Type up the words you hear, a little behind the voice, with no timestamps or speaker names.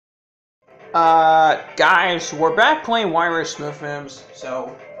Guys, we're back playing WarioWare Smooth Films.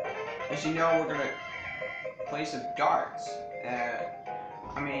 So, as you know, we're gonna play some darts.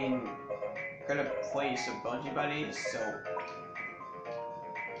 We're gonna play some Bungee Buddies.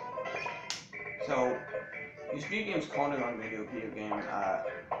 So this video game's called on video game.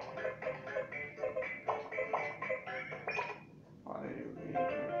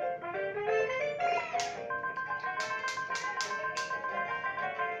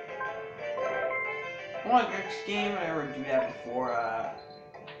 Well, next game, I never do that before,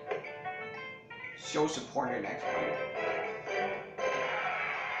 show support in the next one.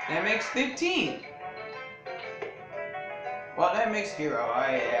 That makes 15! Well, that makes 0.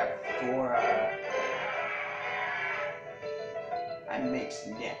 I have 4, I makes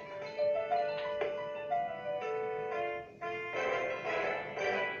nip.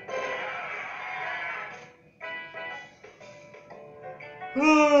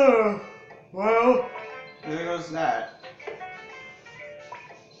 Well, there goes that.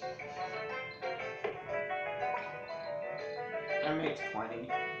 That makes 20.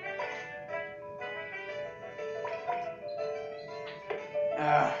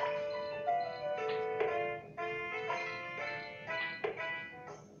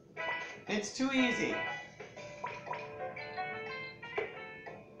 It's too easy.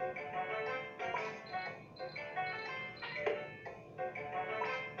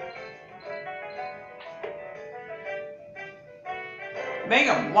 Make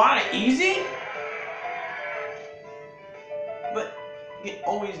them want it easy? But you're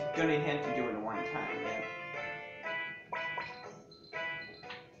always gonna have to do it one time, man.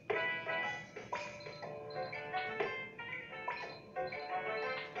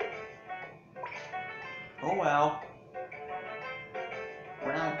 Oh well.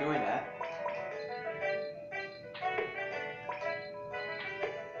 We're not doing that.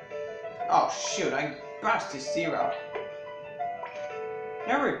 Oh shoot, I bounced to 0.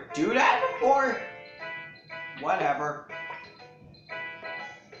 Never do that before? Whatever.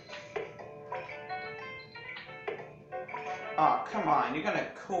 Oh, come on, you're gonna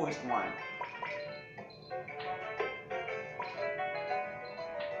coolest one.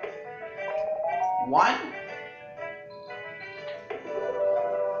 One?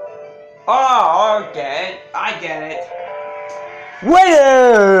 Oh, okay. I get it.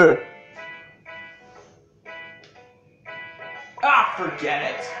 Winner! Ah, forget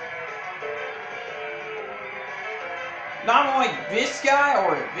it. Not only this guy,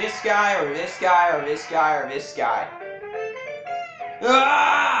 or this guy, or this guy, or this guy, or this guy.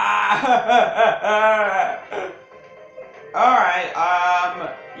 Ah! Alright,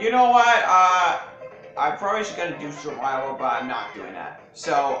 you know what, I probably should gonna do survival, but I'm not doing that.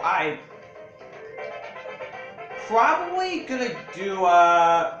 So, I probably gonna do,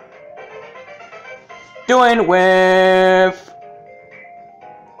 doing with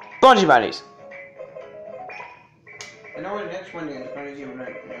Bungee Buddies. I know what the next one is, but it's even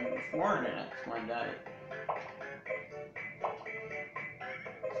before the next one does.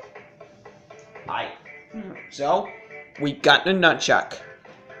 Alright. So, we got the nunchuck.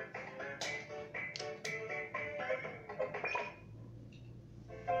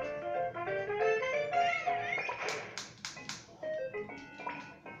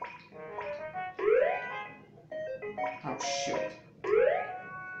 Oh shoot.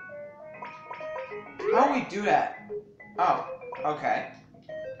 How do we do that? Oh, okay.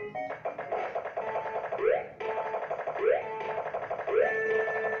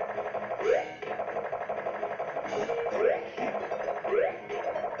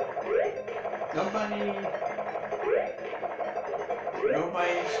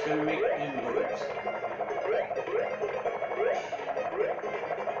 Nobody's gonna make any moves.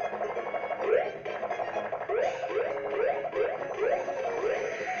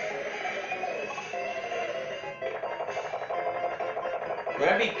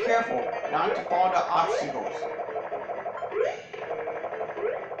 Gotta be careful not to fall into obstacles.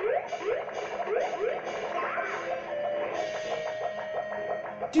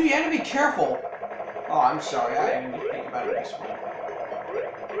 Dude, you have to be careful. Oh, I'm sorry, I didn't even think about it this one.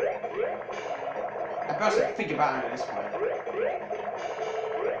 I best think about it this one.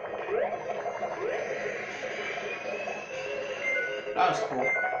 That was cool.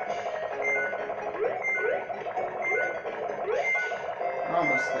 We're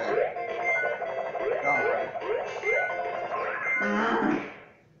almost there. Alright.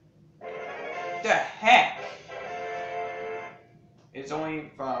 The heck? It's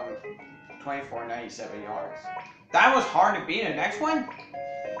only from 2497 yards. That was hard to beat. The next one?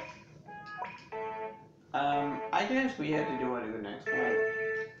 I guess we had to do it in the next one.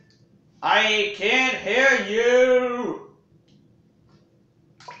 I can't hear you!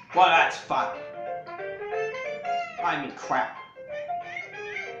 Well, that's fuck. I mean, crap.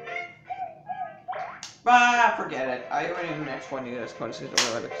 Bah, forget it. I already have the next one. You guys go to the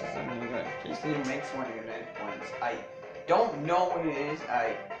just the next one. You next ones. I don't know what it is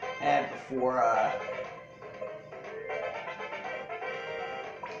I had before.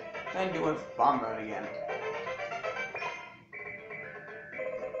 Then do a bomb run again.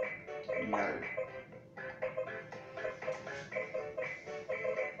 Nerd.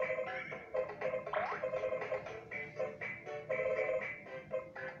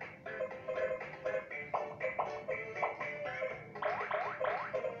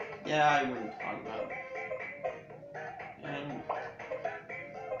 Yeah, I wouldn't talk about it. And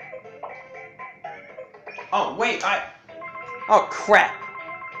oh wait, oh crap.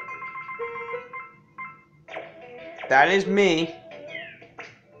 That is me.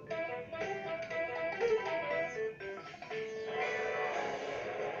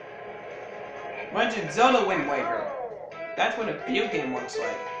 Legend of Zelda Wind Waker. That's what a video game looks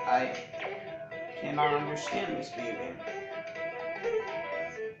like. I cannot understand this video game.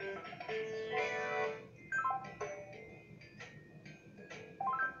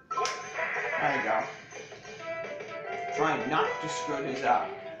 There you go. Trying not to screw this up.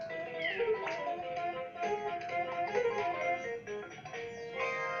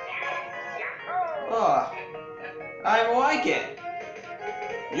 Ugh. I like it.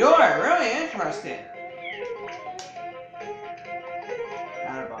 You're really interesting.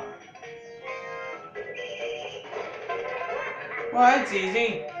 Not a bummer. Well, it's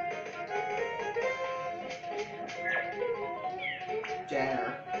easy. Jenner.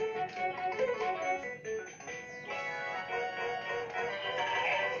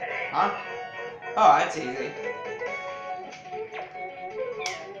 Huh? Oh, that's easy.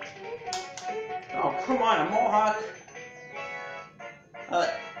 Oh, come on, a mohawk.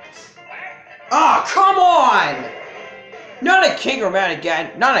 Oh, come on! Not a king man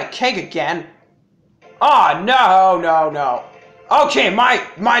again. Not a cake again. Oh, no. Okay,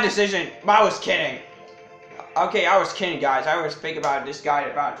 my decision. I was kidding. Okay, I was kidding, guys. I was thinking about this guy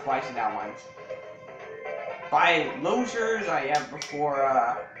about twice in that one. By losers, I have before,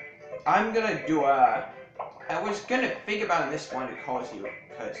 I'm gonna do I was gonna think about this one because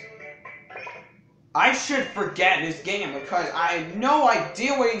I should forget this game because I have no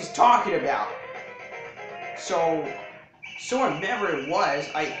idea what he's talking about. So whatever it was,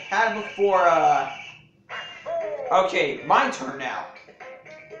 I had before, okay, my turn now.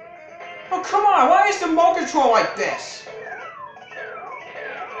 Oh, come on, why is the remote control like this?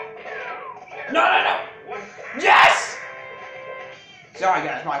 No! Yes! Sorry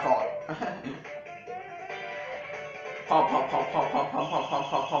guys, my fault. Pom.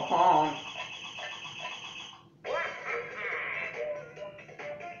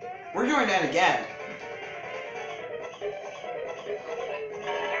 We're doing that again.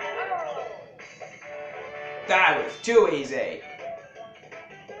 That was too easy.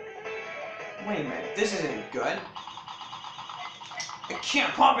 Wait a minute, this isn't good. I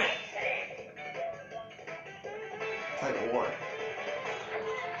can't pump it. Tug of war.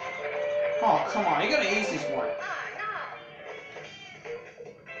 Oh, come on, you gotta ease this one.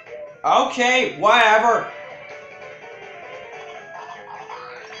 Okay, whatever.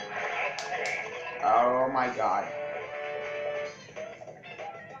 Oh my god.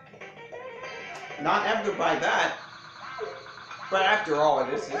 Not after by that. But after all,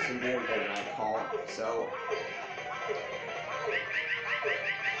 this is a real good night call, so.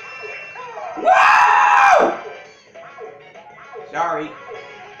 Woo! Sorry.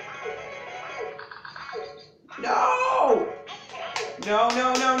 No! No.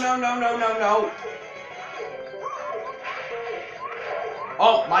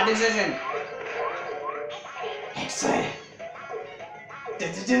 Oh, my decision. Excellent.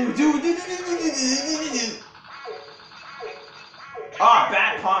 Ah,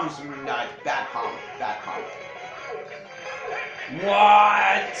 bad palms. Nice. Bad palm.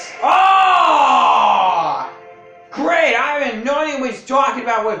 What? Oh! Great, I haven't known what he's talking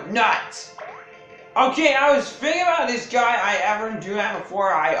about with nuts. Okay, I was thinking about this guy. I ever do that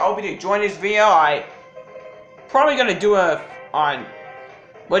before. I hope you join this video. I probably gonna do a on.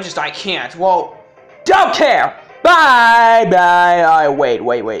 Well, just I can't. Well, don't care. Bye.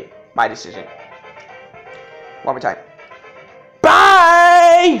 Wait. My decision. One more time.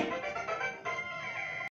 Bye.